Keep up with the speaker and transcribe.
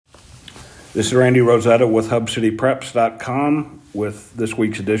This is Randy Rosetta with HubCityPreps.com with this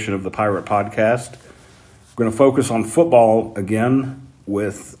week's edition of the Pirate Podcast. We're going to focus on football again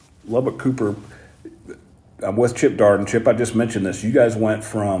with Lubbock Cooper. I'm with Chip Darden. Chip, I just mentioned this. You guys went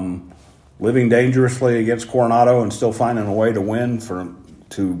from living dangerously against Coronado and still finding a way to win from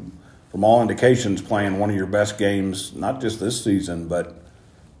all indications playing one of your best games, not just this season, but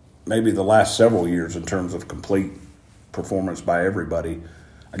maybe the last several years in terms of complete performance by everybody.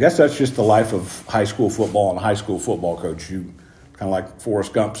 I guess that's just the life of high school football and a high school football coach. You kind of like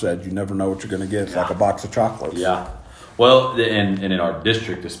Forrest Gump said, you never know what you're going to get. It's like a box of chocolates. Yeah. Well, and in our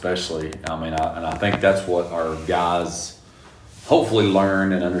district especially, I think that's what our guys hopefully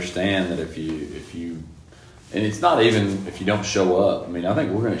learn and understand, that if you and it's not even if you don't show up. I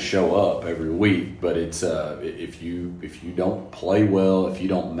think we're going to show up every week, but it's if you don't play well, if you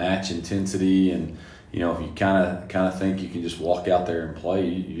don't match intensity, and if you kind of think you can just walk out there and play,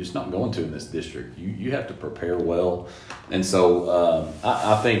 you're just not going to in this district. You have to prepare well, and so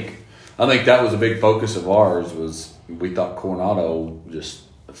I think that was a big focus of ours. Was we thought Coronado just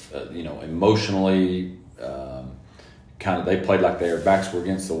emotionally they played like their backs were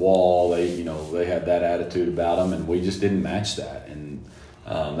against the wall. They had that attitude about them, and we just didn't match that, and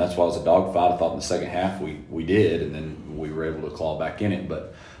that's why it was a dogfight. I thought in the second half we did, and then we were able to claw back in it,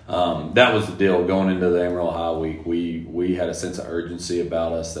 but. That was the deal going into the Amarillo High week. We had a sense of urgency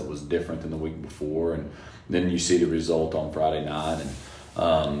about us that was different than the week before, and then you see the result on Friday night.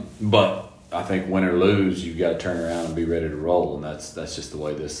 And but I think win or lose, you've got to turn around and be ready to roll, and that's just the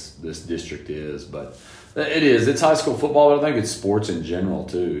way this district is. But it's high school football, but I think it's sports in general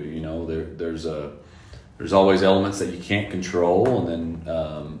too. There's always elements that you can't control, and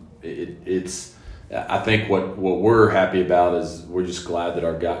then it's. I think what we're happy about is we're just glad that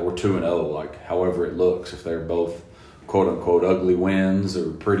we're 2-0, like however it looks. If they're both quote unquote ugly wins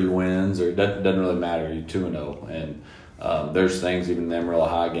or pretty wins, or it doesn't really matter. You're 2-0, and there's things even in the Amarillo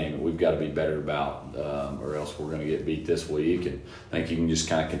High game that we've got to be better about, or else we're going to get beat this week. And I think you can just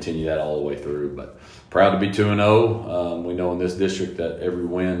kind of continue that all the way through. But proud to be 2-0. We know in this district that every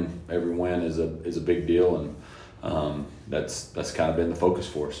win is a big deal, and that's kind of been the focus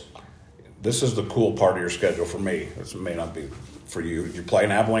for us. This is the cool part of your schedule for me. This may not be for you. You're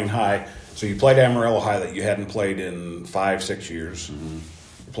playing Abilene High. So you played Amarillo High that you hadn't played in 5-6 years. Mm-hmm.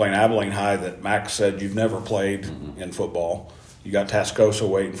 You're playing Abilene High that Max said you've never played in football. You got Tascosa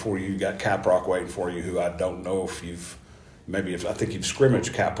waiting for you. You got Caprock waiting for you, who I don't know if you've – I think you've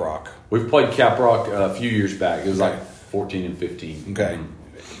scrimmaged Caprock. We've played Caprock a few years back. It was like 14 and 15. Okay.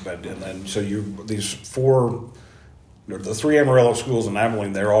 But and then so these four – the three Amarillo schools in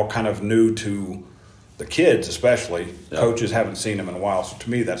Abilene, they're all kind of new to the kids, especially. Yep. Coaches haven't seen them in a while. So to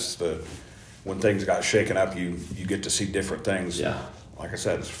me, that's when things got shaken up, you get to see different things. Yeah. Like I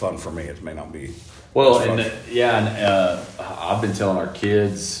said, it's fun for me. It may not be. Well, I've been telling our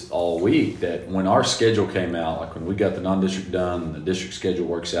kids all week that when our schedule came out, like when we got the non-district done and the district schedule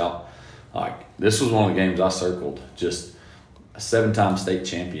works out, like this was one of the games I circled, just a 7-time state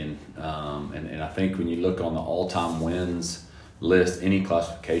champion, and I think when you look on the all-time wins list, any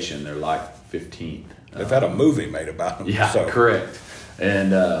classification, they're like 15th. They've had a movie made about them. Yeah, so. Correct.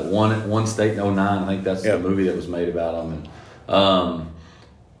 And one state in 2009, I think that's the movie that was made about them.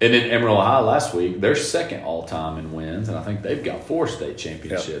 And then Amarillo High last week, they're second all-time in wins, and I think they've got 4 state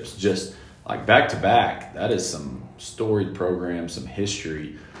championships. Just like back-to-back. That is some storied program, some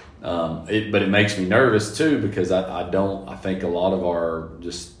history. But it makes me nervous too, because I think a lot of our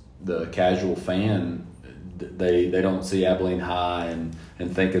just the casual fan, they don't see Abilene High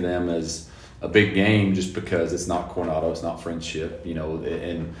and think of them as a big game just because it's not Coronado, it's not Friendship,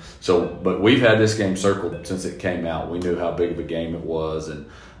 and so. But we've had this game circled since it came out. We knew how big of a game it was, and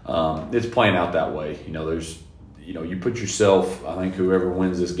it's playing out that way. You put yourself. I think whoever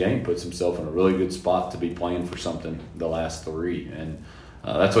wins this game puts himself in a really good spot to be playing for something the last 3 and.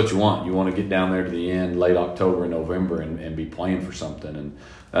 That's what you want. You want to get down there to the end, late October and November, and be playing for something. And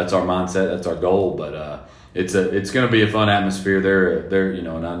that's our mindset. That's our goal. But it's going to be a fun atmosphere. They're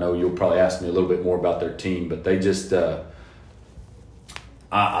and I know you'll probably ask me a little bit more about their team, but they just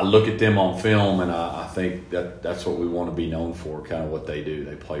I look at them on film, and I think that's what we want to be known for. Kind of what they do.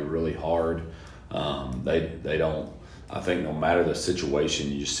 They play really hard. They don't. I think no matter the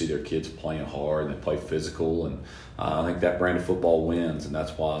situation, you just see their kids playing hard and they play physical, and I think that brand of football wins, and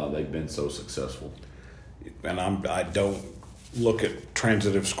that's why they've been so successful. And I don't look at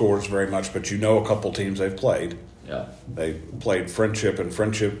transitive scores very much, but a couple teams they've played. Yeah. They played Friendship, and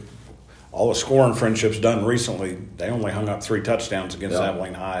Friendship, all the scoring Friendship's done recently, they only hung up 3 touchdowns against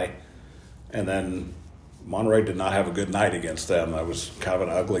Abilene High. And then Monterey did not have a good night against them. That was kind of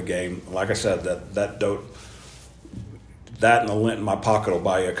an ugly game. Like I said, that and the lint in my pocket will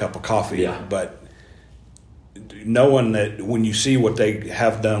buy you a cup of coffee. Yeah. But knowing that when you see what they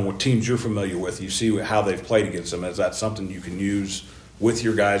have done with teams you're familiar with, you see how they've played against them, is that something you can use with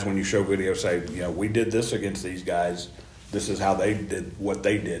your guys when you show video? Say, we did this against these guys. This is how they did what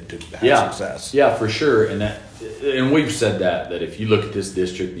they did to have success. Yeah, for sure. And we've said that if you look at this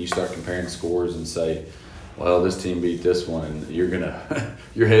district and you start comparing scores and say, well, this team beat this one, and you're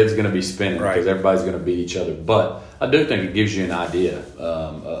your head's gonna be spinning because everybody's gonna beat each other. But I do think it gives you an idea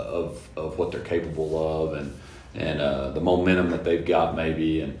of what they're capable of and the momentum that they've got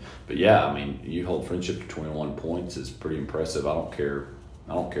maybe. But yeah, I mean, you hold Friendship to 21 points is pretty impressive. I don't care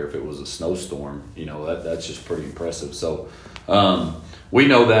if it was a snowstorm. That's just pretty impressive. So we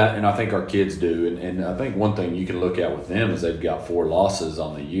know that, and I think our kids do. And I think one thing you can look at with them is they've got 4 losses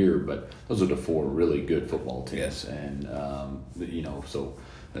on the year, but those are the 4 really good football teams. Yes. And so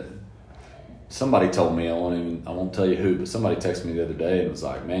somebody told me, I won't tell you who, but somebody texted me the other day and was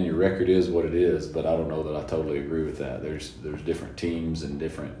like, "Man, your record is what it is," but I don't know that I totally agree with that. There's different teams and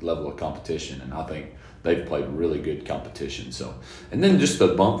different level of competition, and I think they've played really good competition. So, and then just the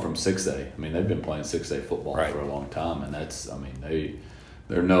bump from 6A. I mean, they've been playing 6A football for a long time, and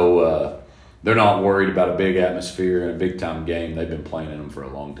they're not worried about a big atmosphere and a big time game. They've been playing in them for a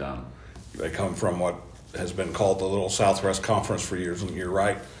long time. They come from what has been called the Little Southwest Conference for years, and you're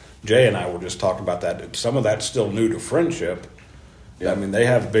right. Jay and I were just talking about that. Some of that's still new to Friendship. Yeah. I mean, they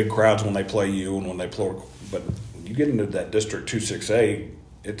have big crowds when they play you and when they play, but you get into that District 2-6A,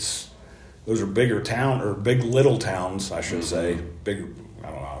 those are big little towns, I should say. Big, I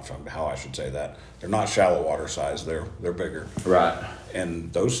don't know how I should say that. They're not shallow water size. They're bigger. Right.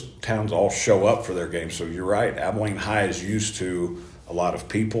 And those towns all show up for their games. So you're right. Abilene High is used to a lot of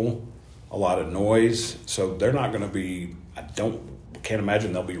people, a lot of noise. So they're not going to be. Can't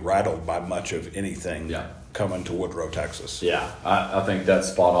imagine they'll be rattled by much of anything coming to Woodrow, Texas. Yeah, I think that's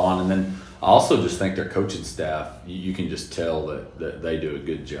spot on. And then I also just think their coaching staff, you can just tell that they do a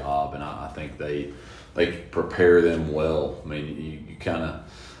good job, and I think they prepare them well. I mean, you kind of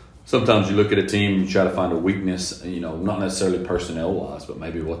sometimes you look at a team and you try to find a weakness, not necessarily personnel-wise, but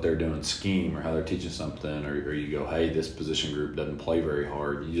maybe what they're doing scheme or how they're teaching something, or you go, hey, this position group doesn't play very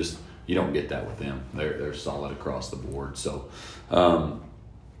hard. You don't get that with them. They're solid across the board. So,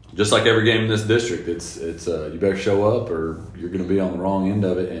 just like every game in this district, it's you better show up or you're going to be on the wrong end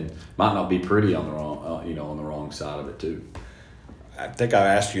of it, and might not be pretty on the wrong on the wrong side of it too. I think I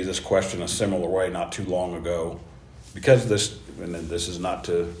asked you this question a similar way not too long ago, because this is not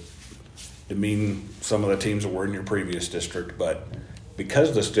to demean some of the teams that were in your previous district, but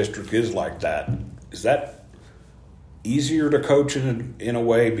because this district is like that, is that easier to coach in a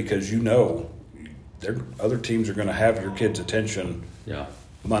way, because other teams are going to have your kids' attention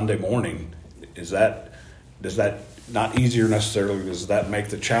Monday morning? Does that not easier necessarily? Does that make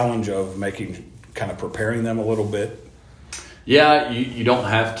the challenge of preparing them a little bit? Yeah, you don't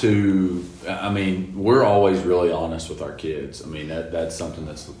have to. I mean, we're always really honest with our kids. I mean, that's something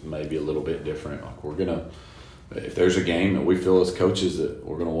that's maybe a little bit different. Like if there's a game that we feel as coaches that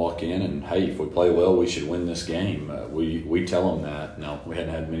we're going to walk in and, hey, if we play well, we should win this game. We tell them that. No, we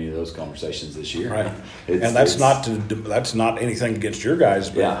hadn't had many of those conversations this year. Right. And that's not anything against your guys,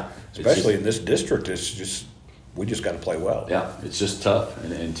 but especially in this district, we just got to play well. Yeah, it's just tough,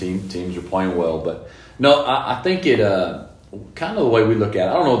 and teams are playing well. But no, I think it kind of the way we look at it.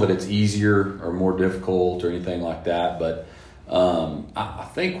 I don't know that it's easier or more difficult or anything like that, but I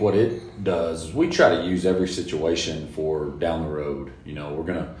think what it does is we try to use every situation for down the road. We're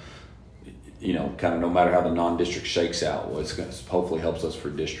going to, kind of no matter how the non-district shakes out, it's going to hopefully helps us for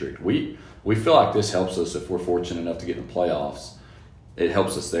district. We feel like this helps us if we're fortunate enough to get in the playoffs. It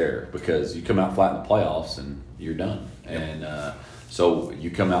helps us there because you come out flat in the playoffs and you're done. Yep. And so you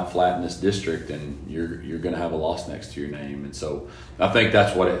come out flat in this district and you're going to have a loss next to your name. And so I think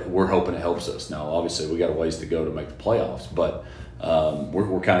that's what we're hoping it helps us. Now, obviously, we got a ways to go to make the playoffs, but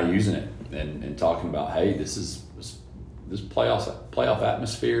we're kind of using it and talking about, hey, this is this playoff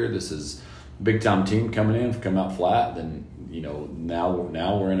atmosphere. This is a big time team coming in. If we come out flat, then now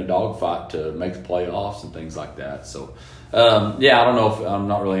we're in a dogfight to make the playoffs and things like that. So I don't know if I'm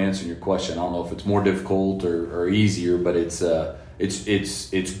not really answering your question. I don't know if it's more difficult or easier, but it's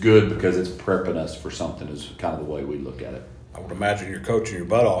good because it's prepping us for something. Is kind of the way we look at it. I would imagine you're coaching your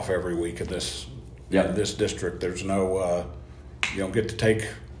butt off every week in this district. There's no you don't get to take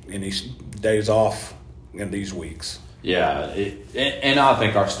any days off in these weeks. Yeah, and I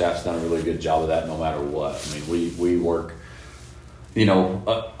think our staff's done a really good job of that no matter what. I mean, we work,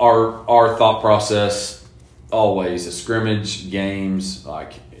 our thought process always the scrimmage games,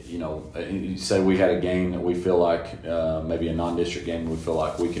 like, you say we had a game that we feel like maybe a non-district game we feel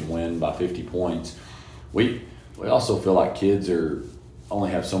like we can win by 50 points. We also feel like kids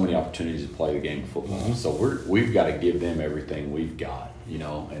only have so many opportunities to play the game of football. Mm-hmm. So we've got to give them everything we've got,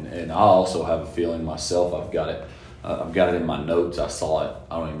 and I also have a feeling myself. I've got it in my notes. I saw it.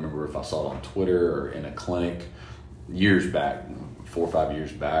 I don't even remember if I saw it on Twitter or in a clinic years back, 4 or 5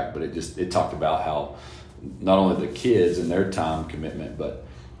 years back, but it talked about how not only the kids and their time commitment, but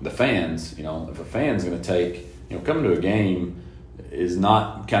the fans, if a fan's going to take, coming to a game is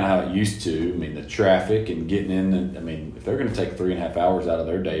not kind of how it used to. I mean, the traffic and getting in, if they're going to take 3.5 hours out of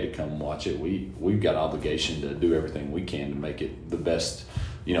their day to come watch it, we've got obligation to do everything we can to make it the best,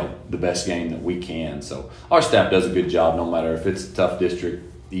 the best game that we can. So our staff does a good job, no matter if it's a tough district,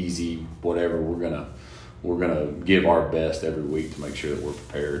 easy, whatever. We're gonna give our best every week to make sure that we're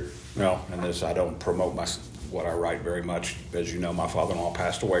prepared. No, and this, I don't promote what I write very much. As you know, my father-in-law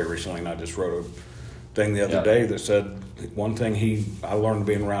passed away recently, and I just wrote a thing the other day that said one thing I learned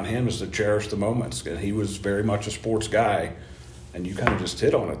being around him is to cherish the moments. And he was very much a sports guy, and you kind of just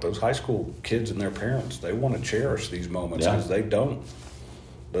hit on it. Those high school kids and their parents, they want to cherish these moments because they don't.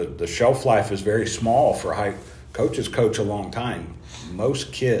 The shelf life is very small for coaches. Coach a long time.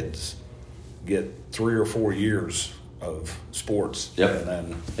 Most kids get 3 or 4 years of sports. Yep.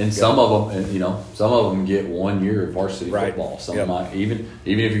 And some of them get 1 year of varsity football. Some might even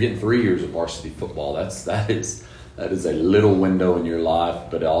if you're getting 3 years of varsity football, that is a little window in your life,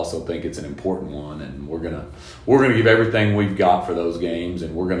 but I also think it's an important one, and we're gonna give everything we've got for those games,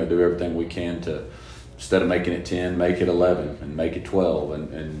 and we're gonna do everything we can to, instead of making it 10, make it 11 and make it 12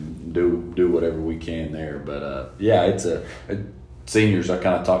 and do whatever we can there. But it's seniors. I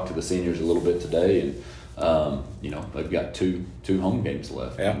kind of talked to the seniors a little bit today, and they've got two home games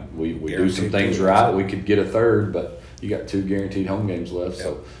left. Yeah. We do some things right. We could get a third, but you got 2 guaranteed home games left,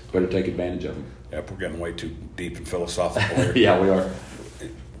 so better take advantage of them. Yep, we're getting way too deep and philosophical here. Yeah, we are.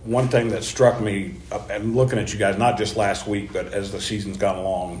 One thing that struck me, and looking at you guys, not just last week, but as the season's gone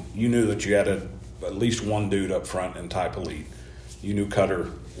along, you knew that you had at least one dude up front in type elite. You knew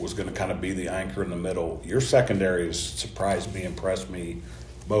Cutter was going to kind of be the anchor in the middle. Your secondary has surprised me, impressed me,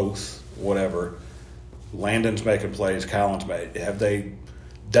 both, whatever. Landon's making plays, Callan's made. Have they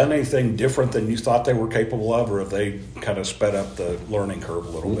done anything different than you thought they were capable of, or have they kind of sped up the learning curve a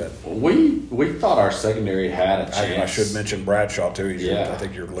little bit? We thought our secondary had a chance. I should mention Bradshaw too. I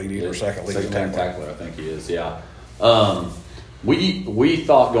think you're leading or second leading tackler. I think he is. Yeah. We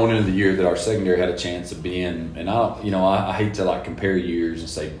thought going into the year that our secondary had a chance of being, and I hate to compare years and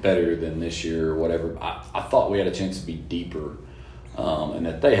say better than this year or whatever. I thought we had a chance to be deeper, and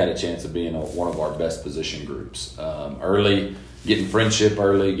that they had a chance of being one of our best position groups early. Getting Friendship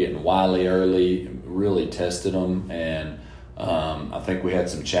early, getting Wiley early, really tested them, and I think we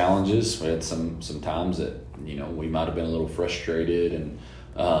had some challenges. We had some times that we might have been a little frustrated, and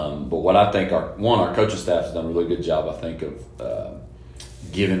but what I think our coaching staff has done a really good job, I think, of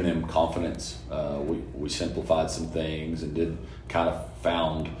giving them confidence. We simplified some things and did kind of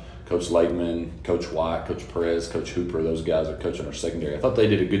found Coach Lakeman, Coach White, Coach Perez, Coach Hooper. Those guys are coaching our secondary. I thought they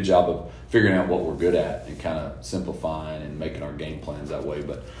did a good job of figuring out what we're good at and kind of simplifying and making our game plans that way.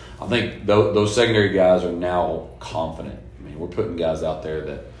 But I think those secondary guys are now confident. I mean, we're putting guys out there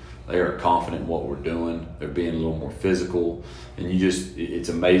that they are confident in what we're doing. They're being a little more physical, and it's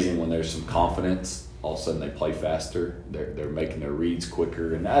amazing when there's some confidence. All of a sudden they play faster. They're making their reads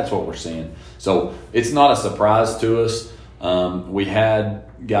quicker, and that's what we're seeing. So it's not a surprise to us. We had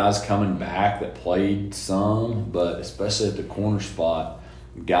guys coming back that played some, but especially at the corner spot,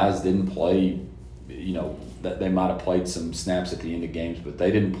 guys didn't play, that they might have played some snaps at the end of games, but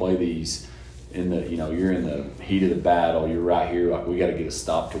they didn't play these in the, you're in the heat of the battle. You're right here. We got to get a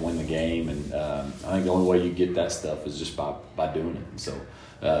stop to win the game. And I think the only way you get that stuff is just by doing it. So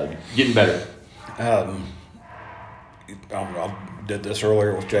getting better. I did this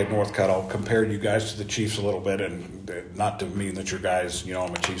earlier with Jake Northcutt. I'll compare you guys to the Chiefs a little bit, and not to mean that you're guys,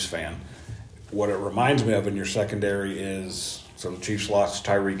 I'm a Chiefs fan. What it reminds me of in your secondary is, so the Chiefs lost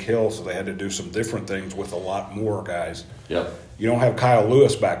Tyreek Hill, so they had to do some different things with a lot more guys. Yep. You don't have Kyle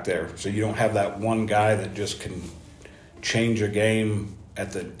Lewis back there, so you don't have that one guy that just can change a game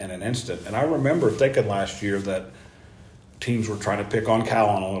in an instant. And I remember thinking last year that teams were trying to pick on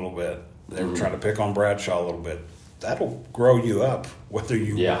Callan a little bit. They were trying to pick on Bradshaw a little bit. That'll grow you up. Whether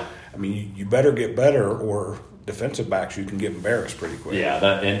you better get better, or defensive backs, you can get embarrassed pretty quick.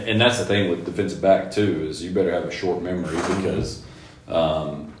 Yeah, and that's the thing with defensive back too, is you better have a short memory, because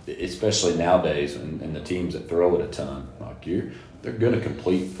especially nowadays and the teams that throw it a ton, like they're going to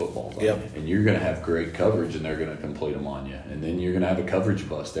complete footballs on you. And you're going to have great coverage, and they're going to complete them on you. And then you're going to have a coverage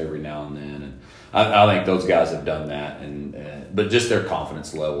bust every now and then. And I think those guys have done that. But just their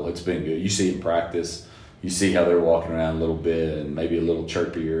confidence level, it's been good. You see it in practice. You see how they're walking around a little bit and maybe a little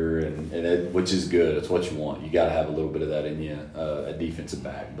chirpier, which is good. It's what you want. You got to have a little bit of that in you, a defensive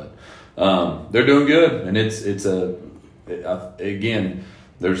back. But they're doing good, and again,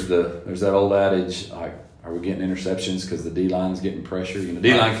 there's that old adage, like, are we getting interceptions because the D-line's getting pressure?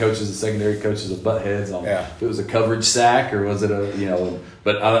 D-line coaches and secondary coaches will butt heads on if it was a coverage sack or was it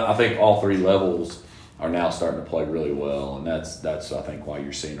But I think all three levels are now starting to play really well, and that's I think why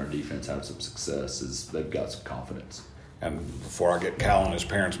you're seeing our defense have some success is they've got some confidence. And before I get Cal and his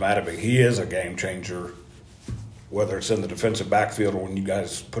parents mad at me, he is a game changer, whether it's in the defensive backfield or when you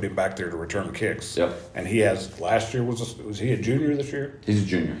guys put him back there to return kicks. Yep. And he has last year was he a junior this year? He's a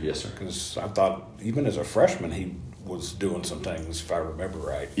junior, yes, sir. Because I thought even as a freshman he was doing some things, if I remember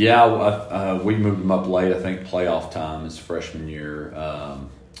right. Yeah, we moved him up late. I think playoff time his freshman year.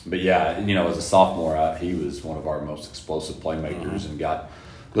 But yeah, as a sophomore, he was one of our most explosive playmakers and got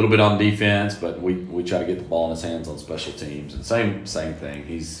a little bit on defense. But we try to get the ball in his hands on special teams. And same thing.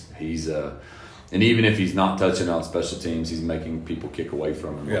 He's and even if he's not touching on special teams, he's making people kick away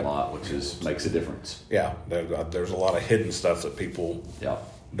from him a lot, which makes a difference. Yeah, there's a lot of hidden stuff that people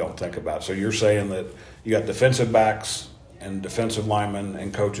don't think about. So you're saying that you got defensive backs and defensive linemen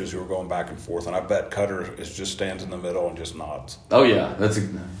and coaches who are going back and forth, and I bet Cutter just stands in the middle and just nods. Oh yeah,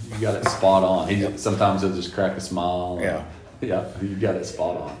 you got it spot on. Sometimes he'll just crack a smile. Yeah, you got it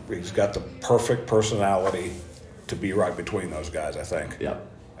spot on. He's got the perfect personality to be right between those guys, I think. Yeah,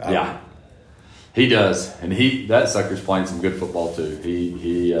 he does, and that sucker's playing some good football too.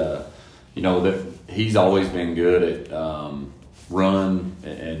 He's always been good at run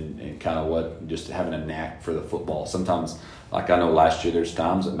and kind of just having a knack for the football. Sometimes, like I know last year, there's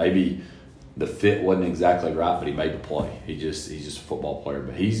times that maybe the fit wasn't exactly right, but he made the play. He's just a football player,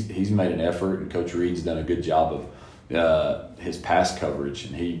 but he's made an effort, and Coach Reed's done a good job of his pass coverage.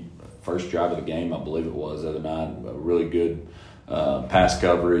 And first drive of the game, I believe it was the other night, a really good pass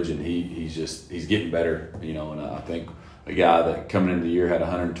coverage, and he's getting better. And I think a guy that coming into the year had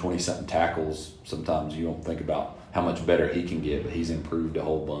 120 something tackles. Sometimes you don't think about how much better he can get, but he's improved a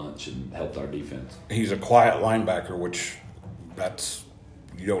whole bunch and helped our defense. He's a quiet linebacker, which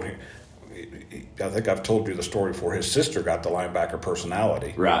you don't hear. I think I've told you the story before. His sister got the linebacker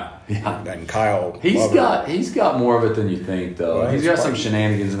personality, right? Yeah. And Kyle, he's got more of it than you think, though. Well, he's got some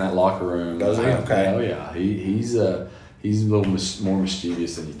shenanigans in that locker room. Does he? Okay. Oh yeah, he's a little more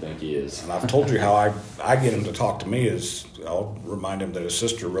mischievous than you think he is. And I've told you how I get him to talk to me is I'll remind him that his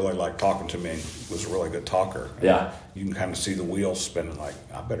sister really liked talking to me and was a really good talker. Yeah. You can kind of see the wheels spinning like,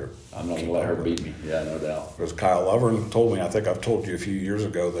 I'm not going to let her beat me. Yeah, no doubt. Because Kyle Lovern told me, I think I've told you a few years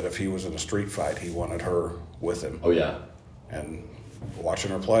ago, that if he was in a street fight, he wanted her with him. Oh, yeah. And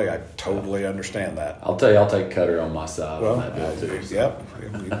watching her play, I totally understand that. I'll tell you, I'll take Cutter on my side on that deal, too. Yep.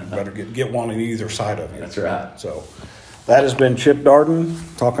 You better get one on either side of you. That's right. So that has been Chip Darden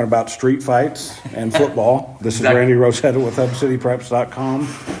talking about street fights and football. This is Randy Rosetta with HubCityPreps.com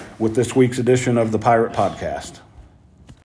with this week's edition of the Pirate Podcast.